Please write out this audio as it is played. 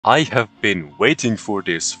I have been waiting for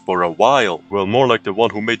this for a while. Well, more like the one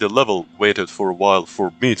who made the level waited for a while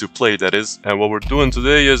for me to play, that is. And what we're doing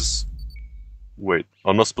today is... Wait,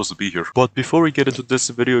 I'm not supposed to be here. But before we get into this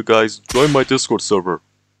video, guys, join my Discord server.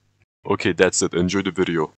 Okay, that's it. Enjoy the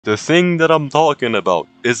video. The thing that I'm talking about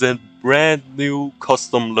is a brand new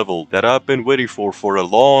custom level that I've been waiting for a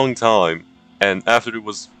long time. And after it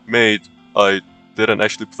was made, I didn't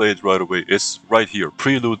actually play it right away. It's right here.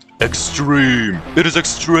 Prelude Xtreme. It is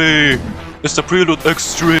extreme. It's the Prelude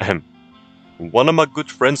Xtreme. One of my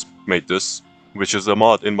good friends made this, which is a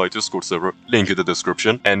mod in my Discord server. Link in the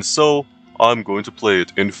description. And so I'm going to play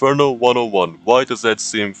it. Inferno 101. Why does that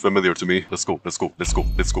seem familiar to me? Let's go, let's go, let's go,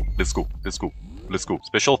 let's go, let's go, let's go, let's go.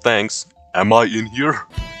 Special thanks. Am I in here?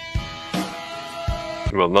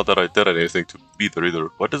 Well, not that I did anything to be there either.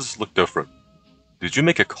 Why does this look different? Did you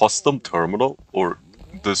make a custom terminal? Or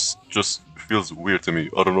this just feels weird to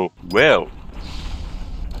me? I don't know. Well,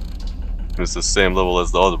 it's the same level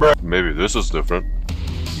as the other. Maybe this is different.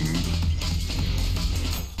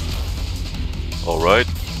 Alright.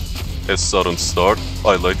 A sudden start.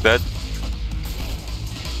 I like that.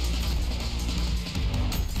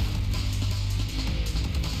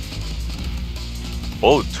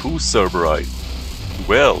 Oh, 2 Cerberite.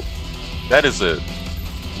 Well, that is a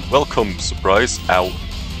welcome surprise. Ow.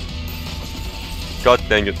 God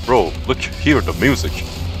dang it, bro. Look, hear the music.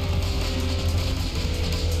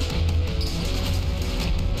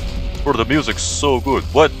 Bro, the music's so good.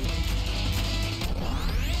 What?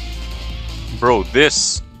 Bro,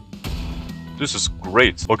 this is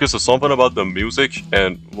great. Okay, so something about the music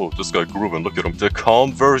and... Whoa, this guy grooving, look at him. The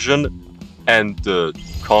calm version and the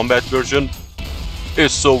combat version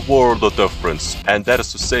is a world of difference. And that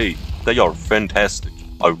is to say, they are fantastic.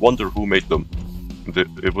 I wonder who made them.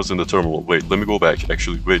 It was in the terminal. Wait, let me go back.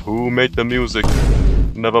 Actually, wait. Who made the music?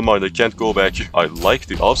 Never mind, I can't go back. I like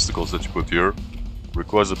the obstacles that you put here.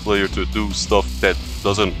 Requires a player to do stuff that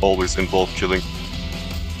doesn't always involve killing.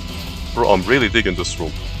 Bro, I'm really digging this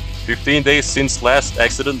room. 15 days since last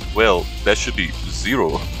accident? Well, that should be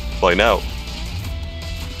 0 by now.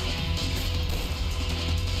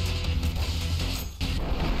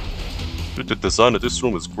 Dude, the design of this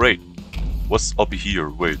room is great. What's up here?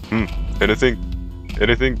 Wait, anything?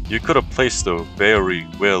 Anything? You could have placed a very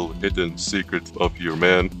well hidden secret up here,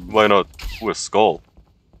 man. Why not? Ooh, a skull.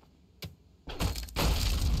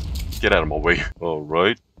 Get out of my way.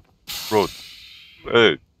 Alright. Bro.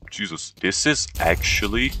 Hey, Jesus. This is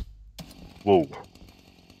actually... Whoa.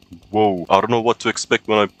 Whoa. I don't know what to expect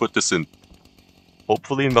when I put this in.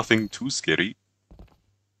 Hopefully nothing too scary.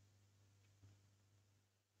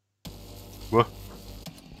 What?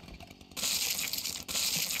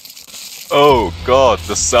 Oh god,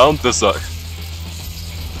 the sound design.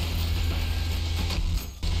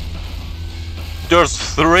 There's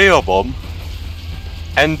 3 of them.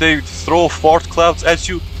 And they throw fart clouds at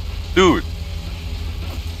you. Dude.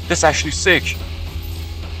 That's actually sick.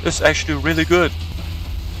 That's actually really good.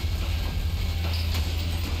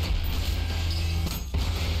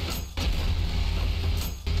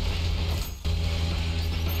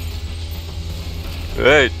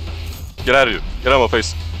 Hey, get out of here. Get out of my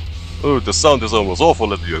face. Oh, the sound design was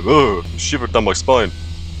awful at the end. Oh, shivered down my spine.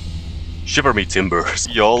 Shiver me timbers.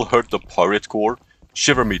 Y'all heard the pirate core?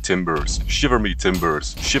 Shiver me timbers. Shiver me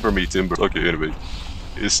timbers. Shiver me timbers. Okay, anyway.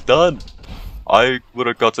 It's done. I would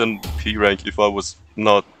have gotten P rank if I was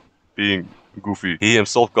not being goofy. He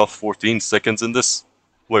himself got 14 seconds in this.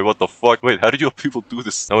 Wait, what the fuck? Wait, how did you people do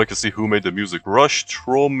this? Now I can see who made the music.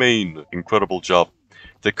 Brushtromein. Incredible job.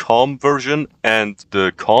 The calm version and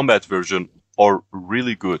the combat version are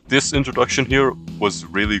really good. This introduction here was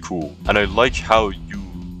really cool. And I like how you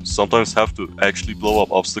sometimes have to actually blow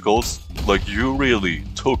up obstacles. Like, you really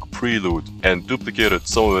took Prelude and duplicated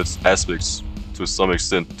some of its aspects to some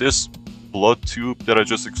extent. This blood tube that I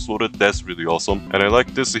just exploded, that's really awesome. And I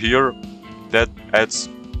like this here, that adds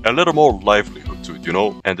a little more livelihood to it, you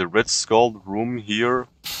know? And the red skull room here,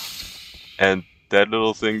 and that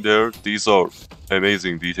little thing there, these are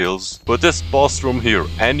amazing details. But this boss room here,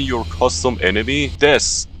 and your custom enemy,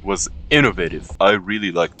 this was innovative. I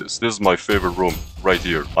really like this. This is my favorite room right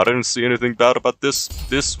here. I didn't see anything bad about this.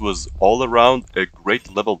 This was all around a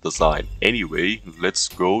great level design. Anyway, let's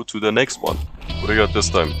go to the next one. What do you got this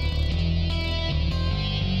time?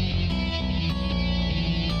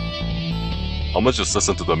 I'ma just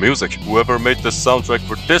listen to the music. Whoever made the soundtrack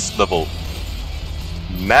for this level.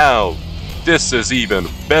 Now, this is even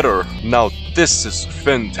better. Now, this is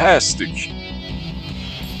fantastic.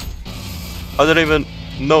 I didn't even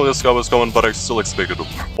know this guy was coming, but I still expected to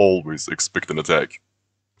always expect an attack.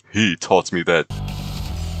 He taught me that.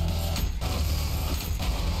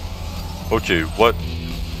 Okay, what?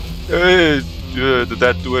 Hey, did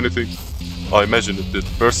that do anything? I imagine it did.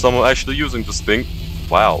 First time I'm actually using this thing.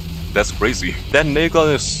 Wow, that's crazy. That nail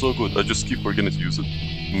gun is so good, I just keep forgetting to use it.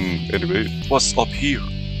 Anyway, what's up here?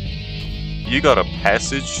 You got a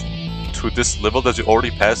passage to this level that you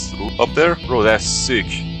already passed through up there? Bro, that's sick.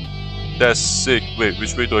 That's sick. Wait,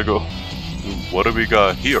 which way do I go? What do we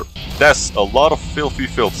got here? That's a lot of filthy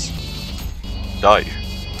filths. Die.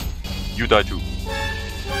 You die too.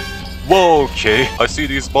 Whoa, okay. I see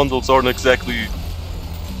these bundles aren't exactly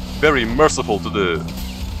very merciful to the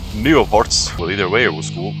neophytes. Well, either way, it was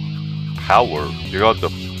cool. Power. You got the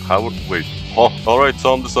power. Wait. Huh. Alright,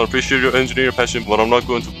 Tom, listen, I appreciate your engineering passion, but I'm not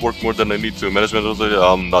going to work more than I need to. Management,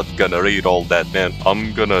 I'm not gonna read all that, man.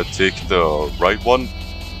 I'm gonna take the right one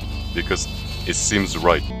because it seems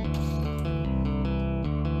right.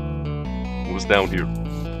 What's down here?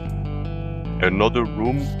 Another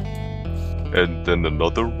room, and then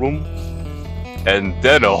another room, and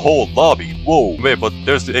then a whole lobby. Whoa, wait, but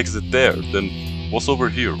there's the exit there. Then what's over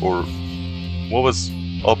here? Or what was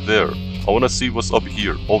up there? I wanna see what's up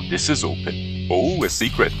here. Oh, this is open. Oh, a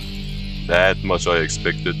secret. That much I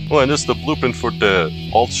expected. Oh, and this is the blueprint for the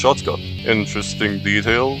alt shotgun. Interesting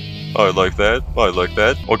detail. I like that. I like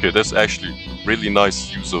that. Okay, that's actually really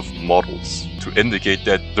nice use of models to indicate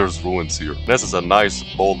that there's ruins here. This is a nice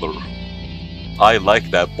boulder. I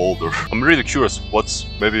like that boulder. I'm really curious what's...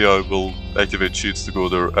 Maybe I will activate cheats to go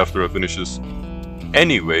there after I finish this.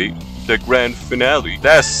 Anyway, the grand finale.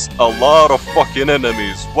 That's a lot of fucking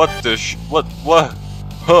enemies. What the what?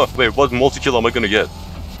 Huh, wait, what multi-kill am I gonna get?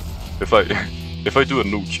 If I do a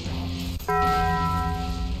nuke.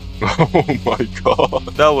 Oh my god.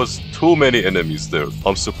 That was too many enemies there.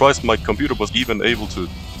 I'm surprised my computer was even able to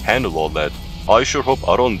handle all that. I sure hope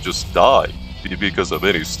I don't just die because of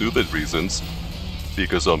any stupid reasons.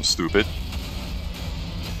 Because I'm stupid.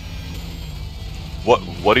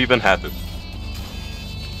 What even happened?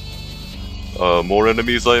 More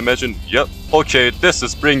enemies, I imagine? Yep. Okay, this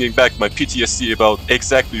is bringing back my PTSD about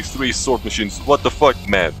exactly 3 sword machines. What the fuck,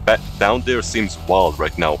 man? Down there seems wild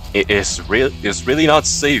right now. It's really not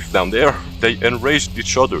safe down there. They enraged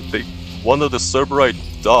each other. One of the Cerberite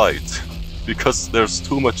died because there's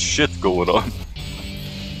too much shit going on.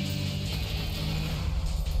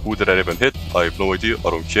 Who did I even hit? I have no idea. I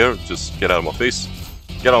don't care. Just get out of my face.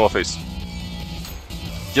 Get out of my face.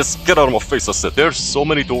 Just get out of my face, I said. There's so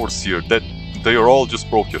many doors here that they are all just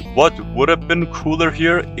broken. What would have been cooler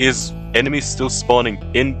here is enemies still spawning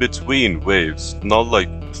in between waves. Not like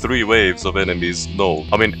 3 waves of enemies, no.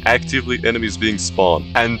 I mean actively enemies being spawned.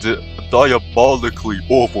 And the diabolically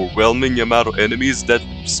overwhelming amount of enemies that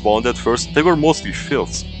spawned at first, they were mostly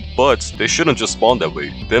filths. But they shouldn't just spawn that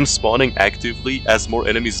way. Them spawning actively as more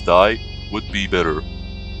enemies die would be better.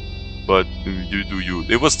 But you do you.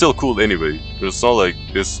 It was still cool anyway. It's not like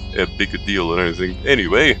it's a big deal or anything.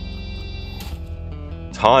 Anyway.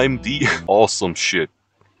 Time the awesome shit.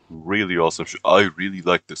 Really awesome shit. I really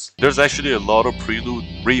like this. There's actually a lot of Prelude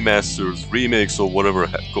remasters, remakes or whatever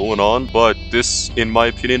going on. But this, in my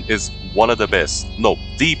opinion, is one of the best. No,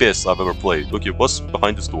 the best I've ever played. Okay, what's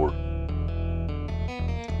behind this door?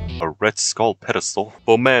 A red skull pedestal.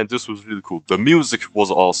 But man, this was really cool. The music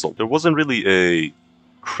was awesome. There wasn't really a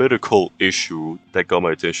critical issue that got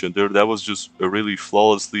my attention there. That was just a really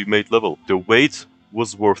flawlessly made level. The wait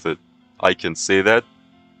was worth it. I can say that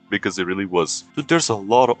because it really was. Dude, there's a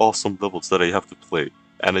lot of awesome levels that I have to play,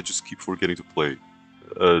 and I just keep forgetting to play.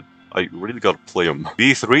 I really gotta play them.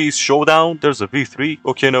 V3 Showdown? There's a V3?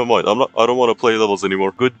 Okay, never mind. I don't want to play levels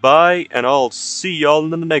anymore. Goodbye, and I'll see y'all in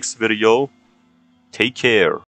the next video. Take care.